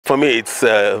for me, it's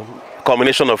a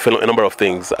combination of a number of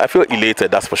things. I feel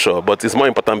elated, that's for sure, but it's more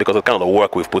important because of the kind of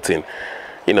work we've put in.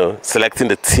 You know, selecting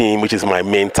the team, which is my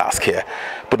main task here,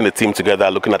 putting the team together,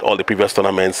 looking at all the previous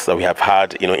tournaments that we have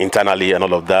had, you know, internally and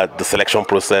all of that, the selection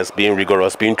process, being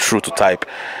rigorous, being true to type,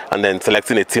 and then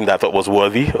selecting a team that I thought was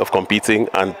worthy of competing,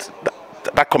 and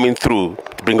that coming through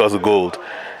to bring us the gold.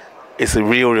 It's a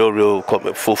real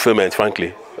fulfillment,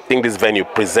 frankly. I think this venue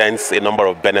presents a number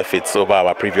of benefits over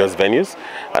our previous venues,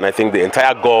 and I think the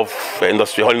entire golf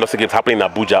industry, whole industry games happening in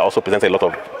Abuja also presents a lot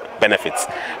of benefits.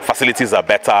 Facilities are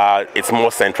better, it's more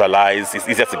centralized, it's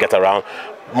easier to get around,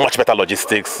 much better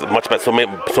logistics, so much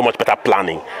better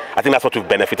planning. I think that's what we've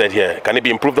benefited here. Can it be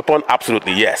improved upon?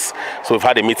 Absolutely, yes. So we've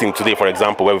had a meeting today, for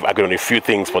example, where we've agreed on a few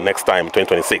things for next time,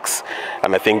 2026.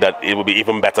 And I think that it will be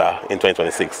even better in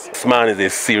 2026. This man is a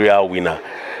serial winner.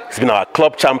 He's been our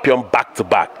club champion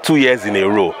back-to-back, 2 years in a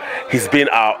row. He's been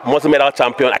our multi-medal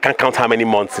champion, I can't count how many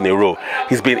months in a row.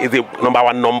 He's the number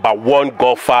one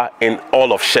golfer in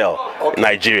all of Shell,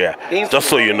 Nigeria, just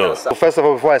so you know. So first of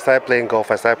all, before I started playing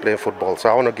golf, I started playing football. So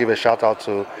I want to give a shout out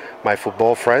to my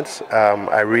football friends.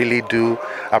 I really do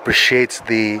appreciate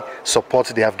the support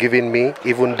they have given me,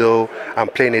 even though I'm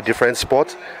playing a different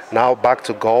sport. Now back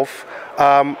to golf.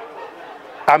 I'm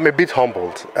a bit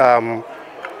humbled.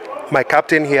 My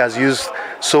captain here has used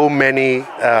so many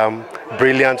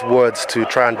brilliant words to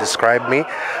try and describe me.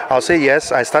 I'll say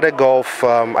yes, I started golf,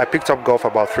 I picked up golf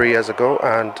about 3 years ago,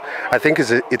 and I think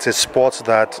it's a sport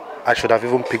that I should have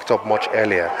even picked up much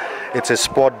earlier. It's a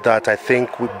sport that I think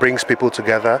brings people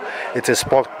together. It's a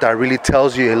sport that really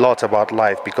tells you a lot about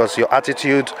life, because your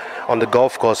attitude on the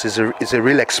golf course is a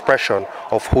real expression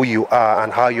of who you are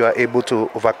and how you are able to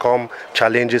overcome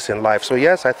challenges in life. So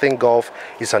yes, I think golf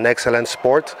is an excellent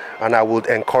sport, and I would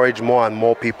encourage more and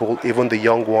more people, even the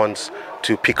young ones,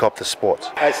 to pick up the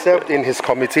sport. I served in his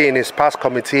committee, in his past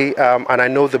committee, and I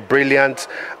know the brilliant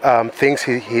things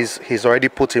he's already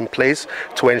put in place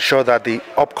to ensure that the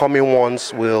upcoming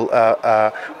ones will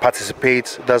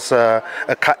participate. There's a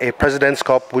President's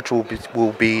Cup which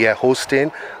will be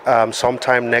hosting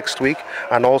sometime next week,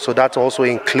 and also that also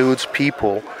includes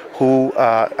people who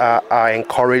are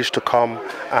encouraged to come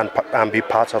and be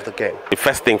part of the game. The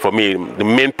first thing for me, the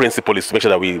main principle is to make sure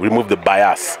that we remove the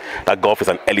bias that golf is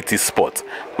an elitist sport.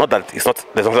 Not that there's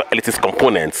not elitist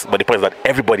components, but the point is that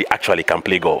everybody actually can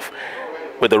play golf.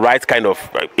 With the right kind of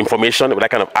information, with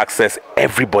that kind of access,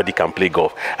 everybody can play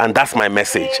golf. And that's my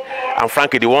message. And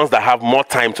frankly, the ones that have more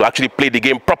time to actually play the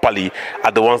game properly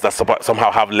are the ones that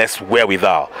somehow have less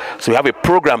wherewithal. So we have a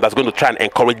program that's going to try and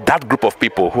encourage that group of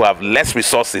people who have less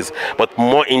resources, but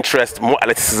more interest, more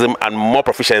athleticism, and more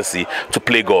proficiency to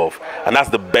play golf. And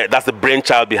that's the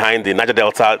brainchild behind the Niger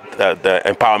Delta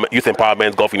the Youth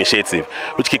Empowerment Golf Initiative,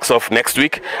 which kicks off next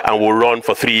week and will run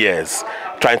for 3 years,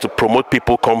 trying to promote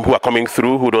people who are coming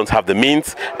through, who don't have the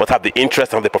means but have the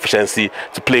interest and the proficiency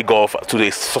to play golf to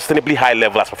a sustainably high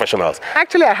level as professionals.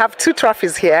 Actually, I have 2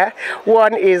 trophies here.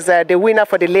 One is the winner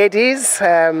for the ladies,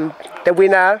 the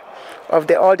winner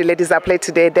of all the ladies that played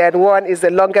today. Then one is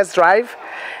the longest drive.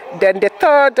 Then the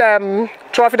third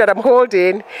trophy that I'm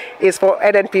holding is for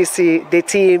NNPC, the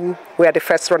team. We are the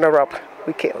first runner-up.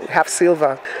 We have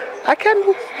silver. I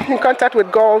came in contact with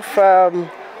golf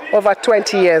over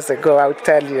 20 years ago, I would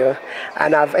tell you,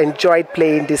 and I've enjoyed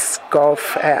playing this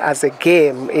golf as a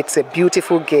game. It's a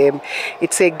beautiful game.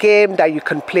 It's a game that you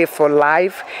can play for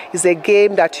life. It's a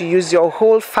game that you use your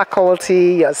whole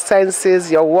faculty, your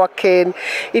senses, your walking.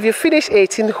 If you finish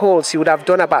 18 holes, you would have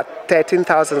done about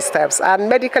 13,000 steps, and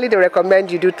medically they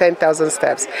recommend you do 10,000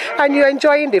 steps. And you're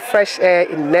enjoying the fresh air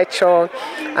in nature,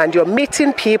 and you're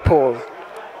meeting people.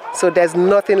 So there's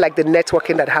nothing like the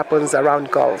networking that happens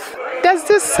around golf. There's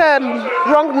this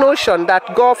wrong notion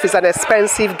that golf is an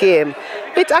expensive game.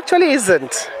 It actually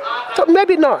isn't. So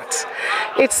maybe not.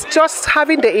 It's just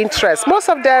having the interest. Most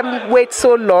of them wait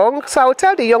so long, so I will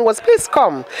tell the young ones, please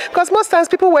come. Because most times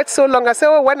people wait so long and say,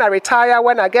 oh, when I retire,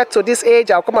 when I get to this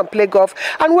age, I'll come and play golf.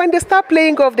 And when they start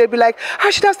playing golf, they'll be like, I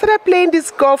should have started playing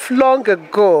this golf long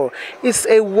ago. It's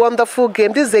a wonderful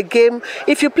game. This is a game,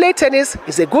 if you play tennis,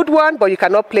 it's a good one, but you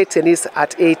cannot play tennis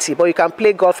at 80, but you can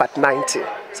play golf at 90.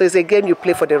 So it's a game you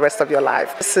play for the rest of your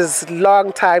life. This is a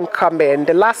long time coming.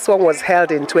 The last one was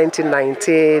held in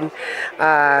 2019,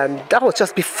 and that was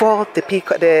just before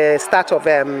the start of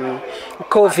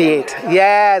COVID.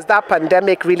 Yes, that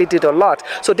pandemic really did a lot.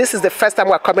 So this is the first time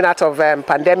we're coming out of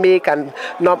pandemic, and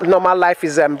normal life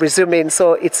is resuming.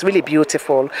 So it's really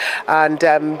beautiful, and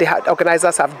the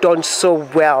organizers have done so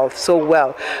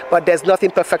well. But there's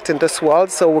nothing perfect in this world,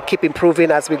 so we'll keep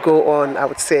improving as we go on, I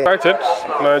would say.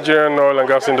 Nigerian oil and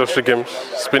gas industry games.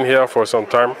 It's been here for some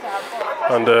time.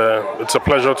 And it's a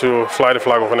pleasure to fly the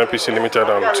flag of NNPC Limited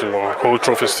and to hold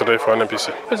trophies today for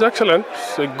NNPC. It's excellent.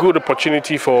 It's a good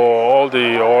opportunity for all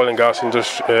the oil and gas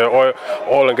industry,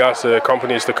 oil and gas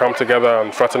companies to come together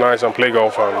and fraternize and play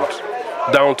golf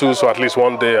and down tools for at least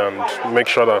one day and make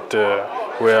sure that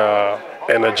we are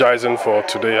energizing for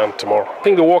today and tomorrow. I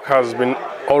think the work has been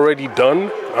already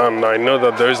done, and I know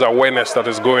that there is awareness that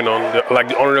is going on. Like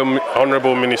the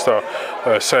Honorable Minister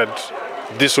said,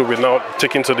 this will be now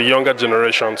taken to the younger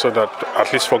generation so that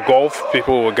at least for golf,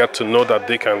 people will get to know that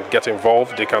they can get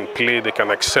involved, they can play, they can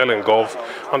excel in golf,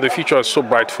 and the future is so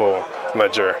bright for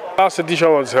Nigeria. Last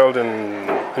edition was held in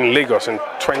Lagos in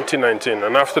 2019,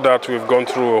 and after that we've gone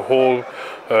through a whole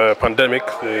pandemic,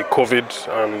 the COVID,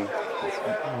 and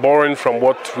borrowing from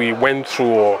what we went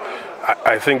through,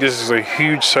 I think this is a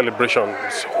huge celebration.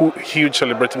 It's a huge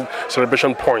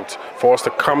celebration point for us to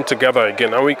come together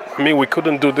again. And we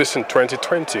couldn't do this in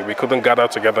 2020. We couldn't gather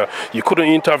together. You couldn't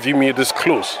interview me this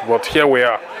close, but here we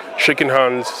are, shaking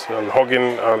hands and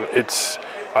hugging. And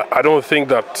I don't think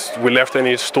that we left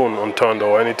any stone unturned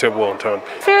or any table unturned.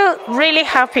 I feel really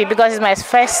happy because it's my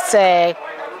first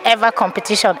ever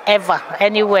competition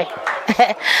anywhere.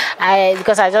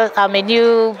 Because I'm a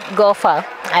new golfer.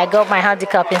 I got my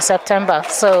handicap in September,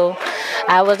 so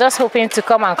I was just hoping to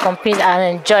come and compete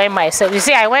and enjoy myself. You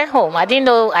see, I went home. I didn't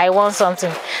know I won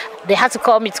something. They had to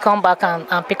call me to come back and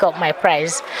pick up my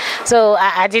prize. So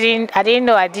I didn't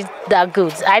know I did that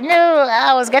good. I knew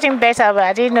I was getting better, but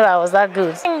I didn't know I was that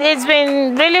good. It's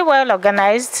been really well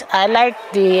organized. I like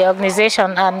the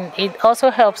organization, and it also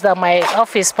helps that my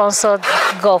office sponsored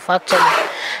golf actually.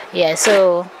 Yeah,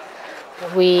 so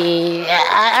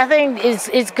I think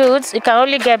it's good. It can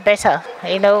only get better,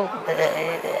 you know.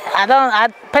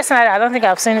 Personally, I don't think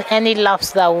I've seen any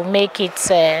laps that will make it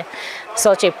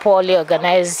such a poorly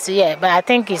organized. Yeah, but I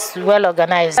think it's well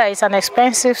organized. It's an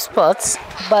expensive sport,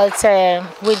 but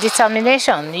with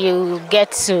determination, you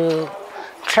get to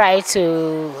try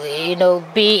to, you know,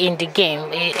 be in the game.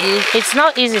 It's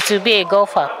not easy to be a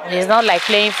golfer. It's not like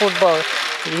playing football.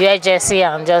 You wear jersey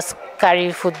and just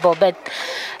carry football, but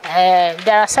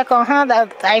there are second-hand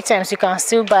items you can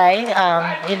still buy.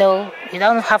 You know, you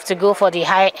don't have to go for the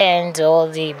high end or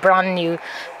the brand new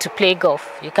to play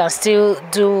golf. You can still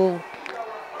do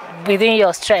within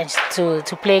your strength to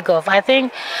play golf. I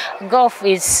think golf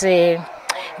is a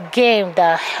game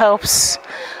that helps,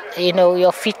 you know,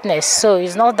 your fitness, so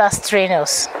it's not that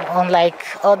strenuous. Unlike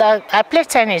other, I play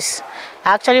tennis.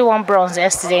 I actually won bronze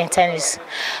yesterday in tennis.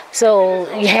 So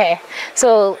yeah,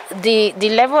 so the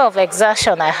level of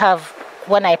exertion I have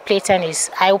when I play tennis,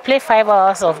 I will play 5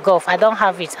 hours of golf. I don't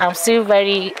have it. I'm still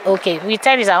very okay. With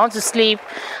tennis, I want to sleep,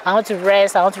 I want to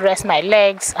rest my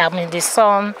legs. I'm in the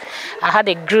sun. I had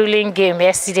a grueling game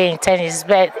yesterday in tennis,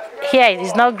 but here it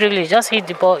is not grueling. Just hit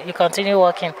the ball, you continue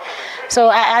working. So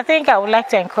I think I would like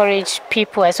to encourage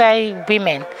people, especially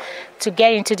women, to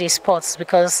get into these sports,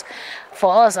 because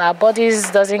for us, our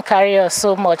bodies doesn't carry us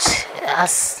so much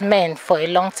as men for a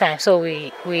long time. So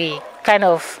we kind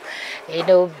of, you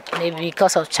know, maybe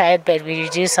because of childbirth, we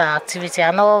reduce our activity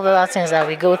and all the other things that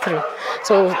we go through.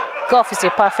 So golf is a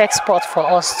perfect sport for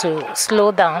us to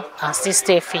slow down and still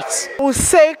stay fit. I would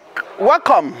say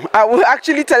welcome. I will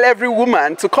actually tell every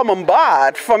woman to come on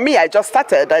board. For me, I just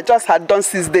started. I just had done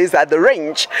 6 days at the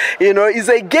range. You know, it's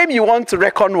a game you want to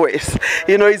reckon with.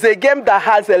 You know, it's a game that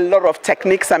has a lot of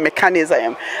techniques and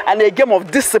mechanism, and a game of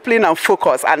discipline and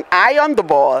focus and eye on the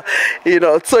ball. You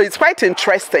know, so it's quite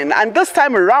interesting. And this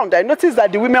time around, I noticed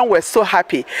that the women were so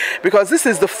happy because this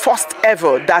is the first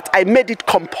ever that I made it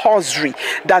compulsory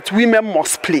that women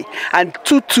must play, and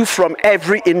 2 from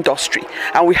every industry.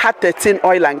 And we had 13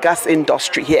 oil and gas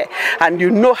industry here, and you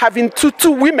know, having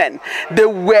two women, they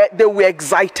were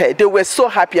excited, they were so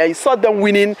happy. I saw them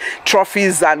winning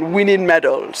trophies and winning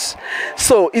medals.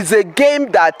 So it's a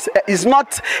game that is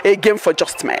not a game for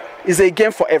just men, it's a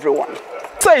game for everyone.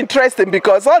 So interesting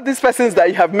because all these persons that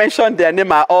you have mentioned their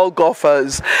name are all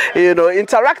golfers. You know,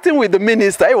 interacting with the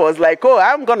minister, he was like, oh,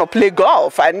 I'm gonna play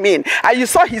golf. I mean, and you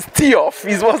saw his tee off,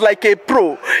 he was like a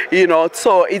pro, you know.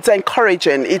 So it's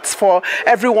encouraging. It's for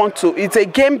everyone to, it's a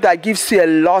game that gives you a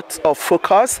lot of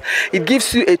focus. It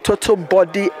gives you a total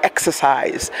body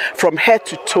exercise from head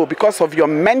to toe because of your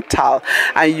mental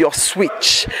and your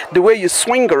switch, the way you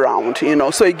swing around, you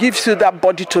know. So it gives you that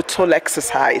body total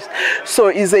exercise. So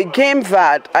it's a game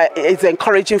that it's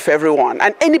encouraging for everyone,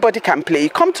 and anybody can play. You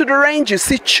come to the range, you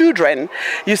see children,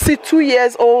 you see 2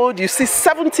 years old, you see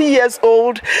 70 years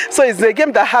old. So it's a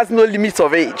game that has no limit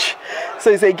of age.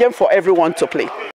 So it's a game for everyone to play.